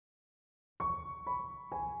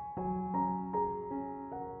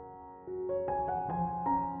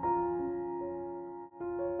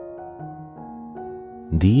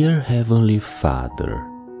Dear Heavenly Father,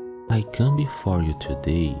 I come before you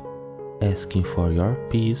today asking for your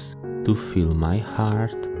peace to fill my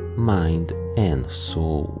heart, mind, and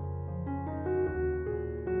soul.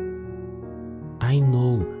 I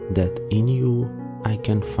know that in you I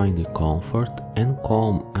can find the comfort and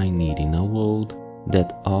calm I need in a world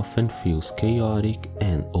that often feels chaotic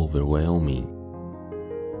and overwhelming.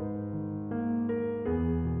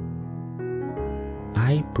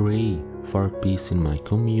 I pray for peace in my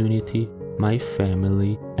community, my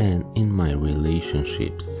family, and in my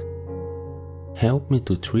relationships. Help me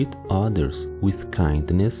to treat others with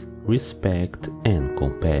kindness, respect, and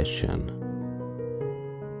compassion.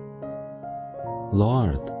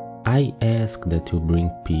 Lord, I ask that you bring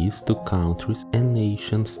peace to countries and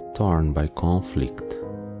nations torn by conflict.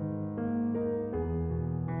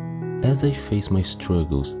 As I face my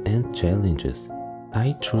struggles and challenges,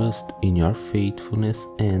 I trust in your faithfulness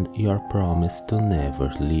and your promise to never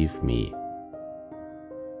leave me.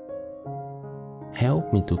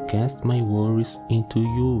 Help me to cast my worries into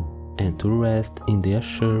you and to rest in the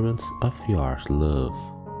assurance of your love.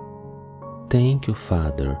 Thank you,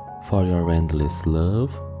 Father, for your endless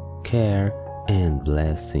love, care, and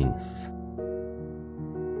blessings.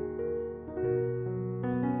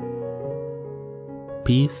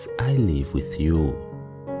 Peace I live with you.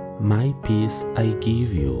 My peace I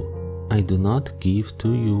give you. I do not give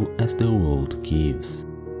to you as the world gives.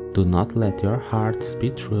 Do not let your hearts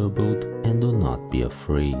be troubled and do not be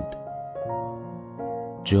afraid.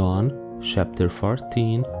 John chapter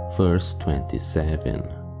 14, verse 27.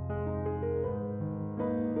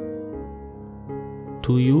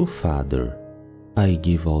 To you, Father, I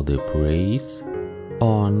give all the praise,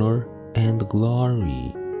 honor, and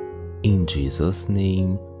glory. In Jesus'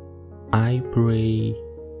 name, I pray.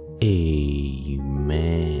 Amen.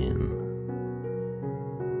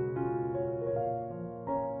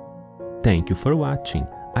 Thank you for watching.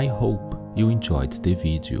 I hope you enjoyed the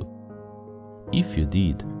video. If you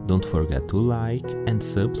did, don't forget to like and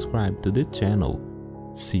subscribe to the channel.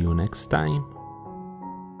 See you next time.